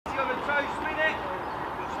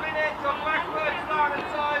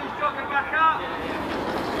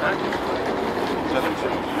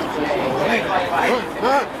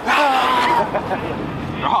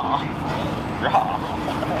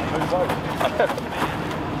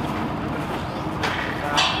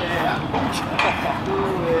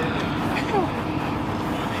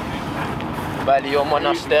Belly on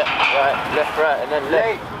one step, right, left, right, and then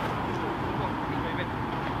left.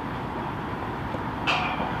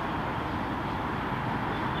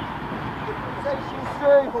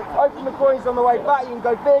 Open the coins on the way back. You can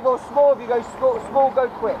go big or small. If you go small, go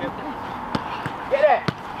quick. Get it!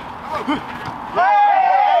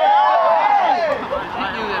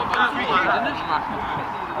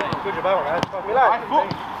 Good job, man. Relax.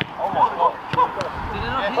 Oh my God.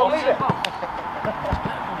 Leave it.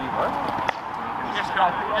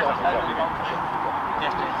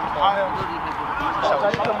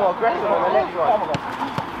 Become more aggressive on the next one.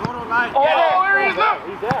 Oh, where is that?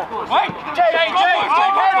 He's there. Wait! Jay!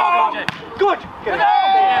 Good! Get it!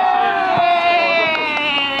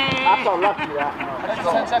 That's unlucky, that. That's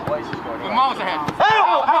 10 seconds. We're miles ahead.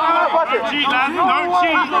 Oh! Don't cheat, lads! Don't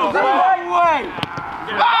cheat! No way!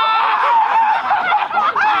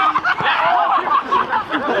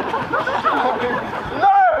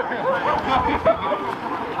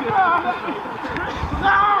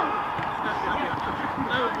 No!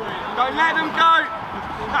 Don't let them go!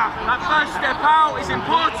 That first step out is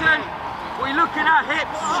important. We're looking at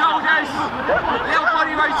hips, shoulders, little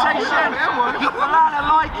body rotation. The ladder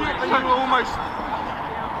like it, but you were almost.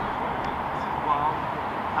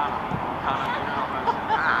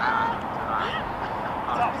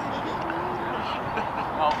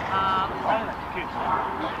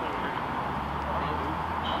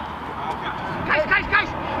 Guys!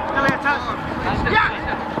 Yeah!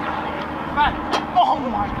 Oh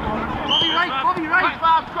my God! Bobby, right!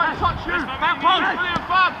 Fab, try to touch you! Fab, brilliant,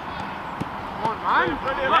 Fab! Come on, man!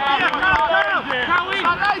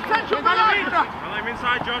 Central, I'm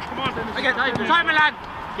inside, Josh, come on! Time, Milan!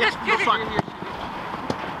 Yes, give it! Yes,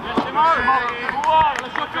 Timon!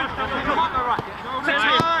 Let's go, Josh! Come on, right! 6,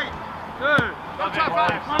 2! Go,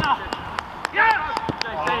 Fab! Yeah!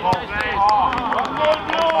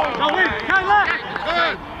 Go in! Go left!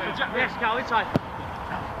 Yes, Cal, inside!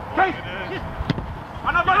 Case!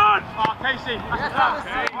 Another one! Oh, Casey! Start!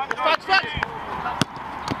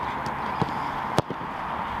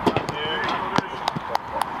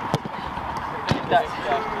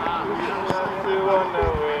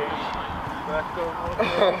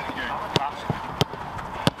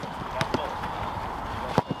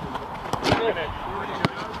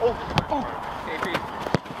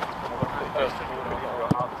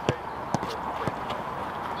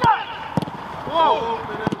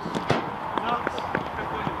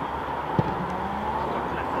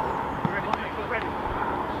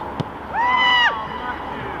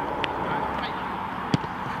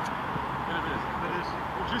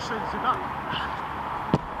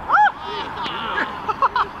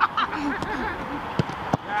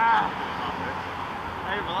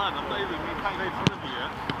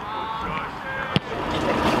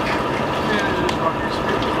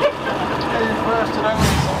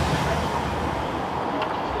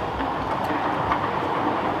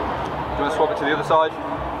 Do you want to swap it to the other side?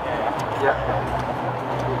 Yeah.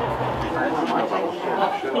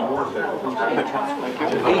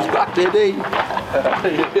 He's back, baby.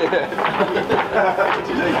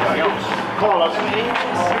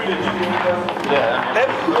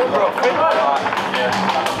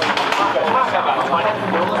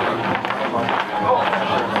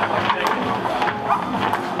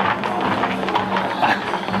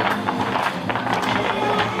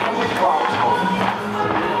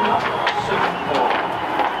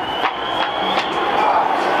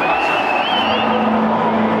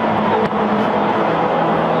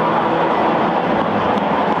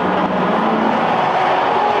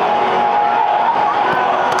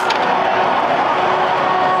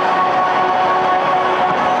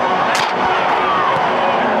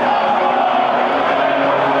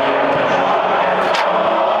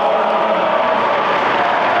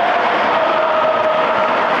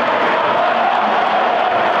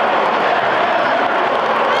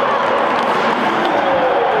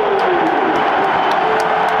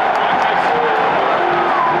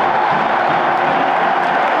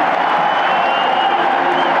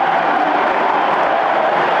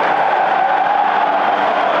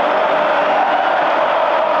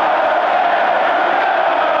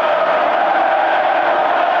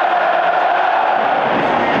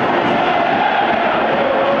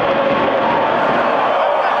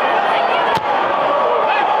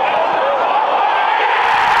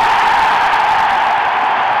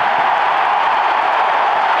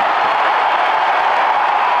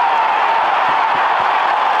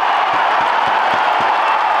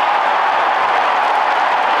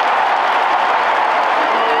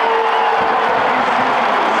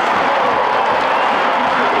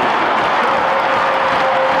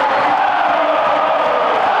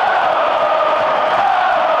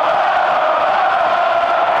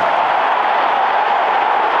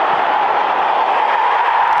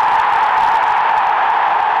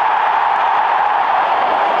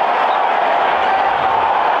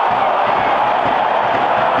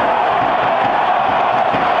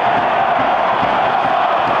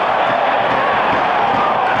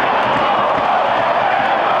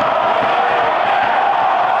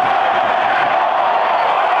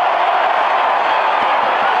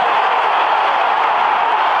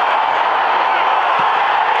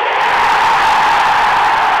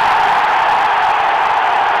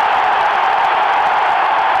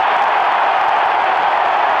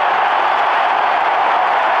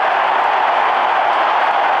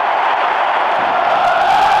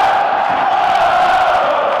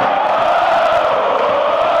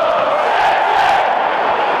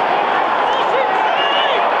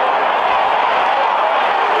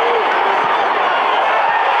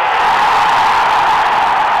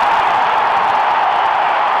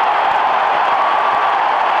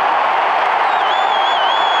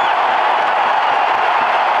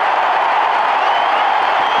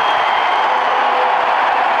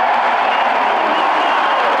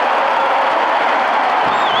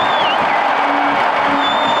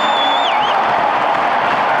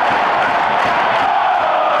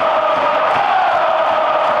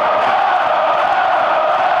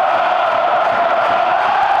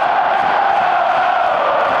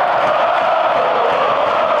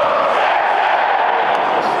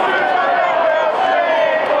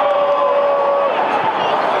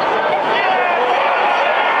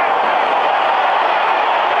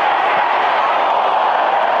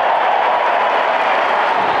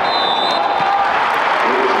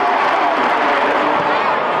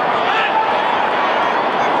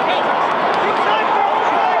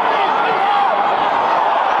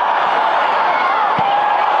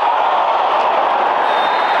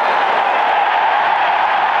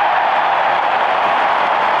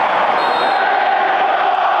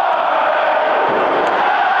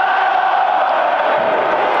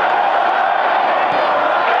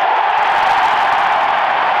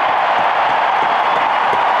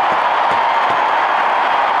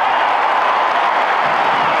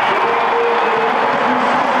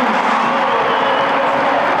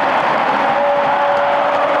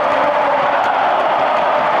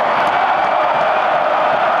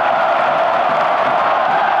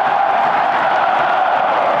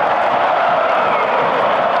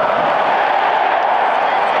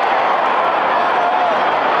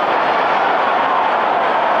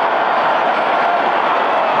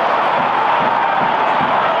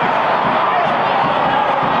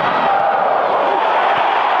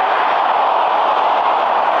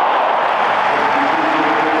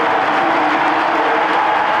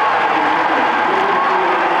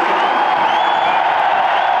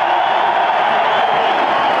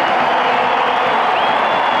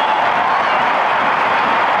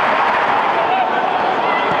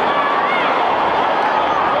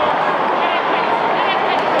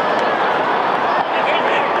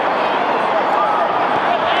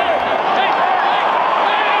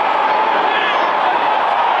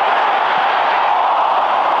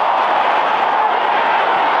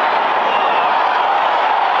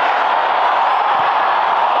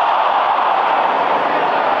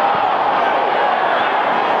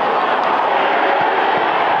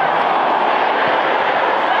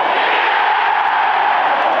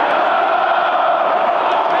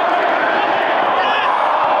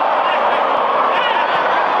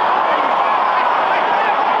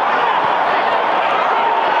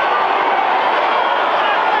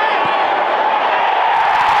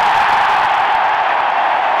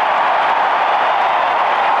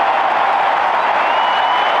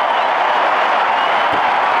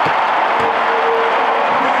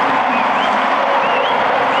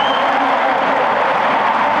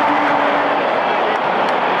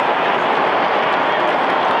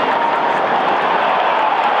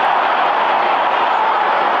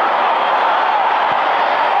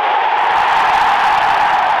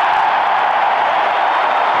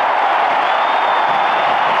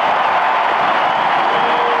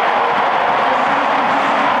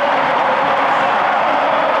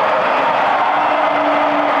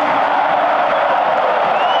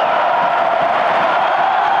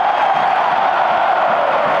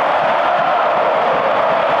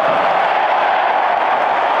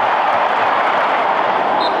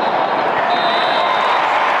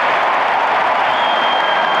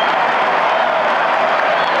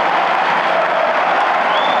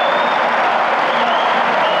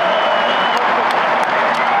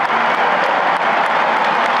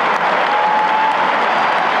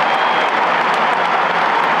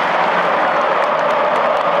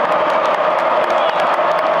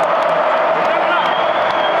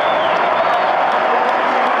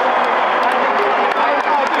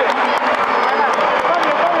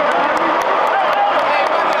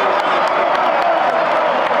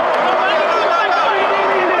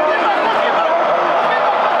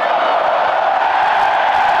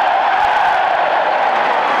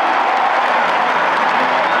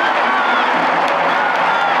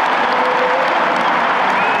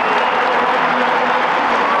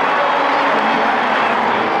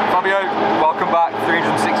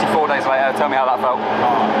 Tell me how that felt.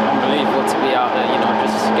 Unbelievable to be out there, you know,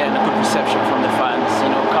 just getting a good reception from the fans. You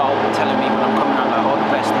know, Carl telling me when I'm coming out, like, all the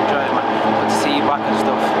best, enjoy it, man. Good to see you back and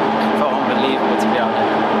stuff. It felt unbelievable to be out there.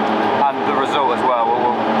 And the result as well.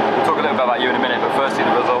 We'll talk a little bit about you in a minute, but firstly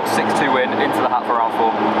the result, 6-2 win into the hat for round 4.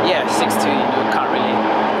 Yeah, 6-2, you know, can't really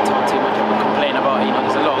talk too much about complain about it. You know,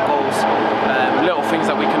 there's a lot of goals, little things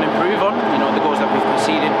that we can improve on, you know, the goals that we've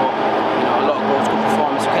conceded, but, you know, a lot of goals, good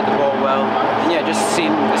performance, we kept the ball well. And yeah,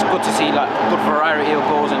 it's good to see like good variety of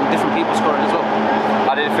goals and different people scoring as well.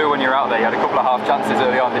 How did it feel when you were out there? You had a couple of half chances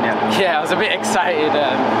early on, didn't you? Yeah, I was a bit excited,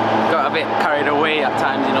 got a bit carried away at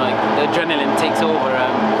times, you know, like the adrenaline takes over,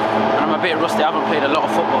 and I'm a bit rusty, I haven't played a lot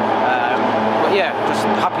of football, but yeah, just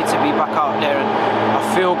happy to be back out there, and I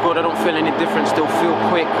feel good, I don't feel any different, still feel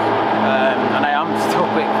quick, and I am still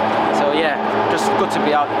quick, so yeah, just good to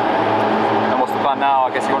be out there. And what's the plan now?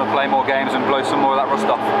 I guess you want to play more games and blow some more of that rust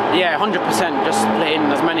off? Yeah, 100%, just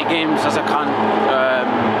playing as many games as I can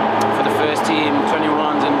for the first team,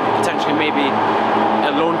 21s, and potentially maybe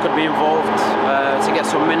a loan could be involved to get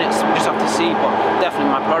some minutes. We just have to see, but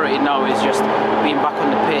definitely my priority now is just being back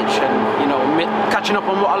on the pitch and, you know, catching up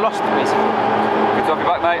on what I lost, basically. Good to have you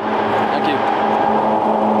back, mate. Thank you.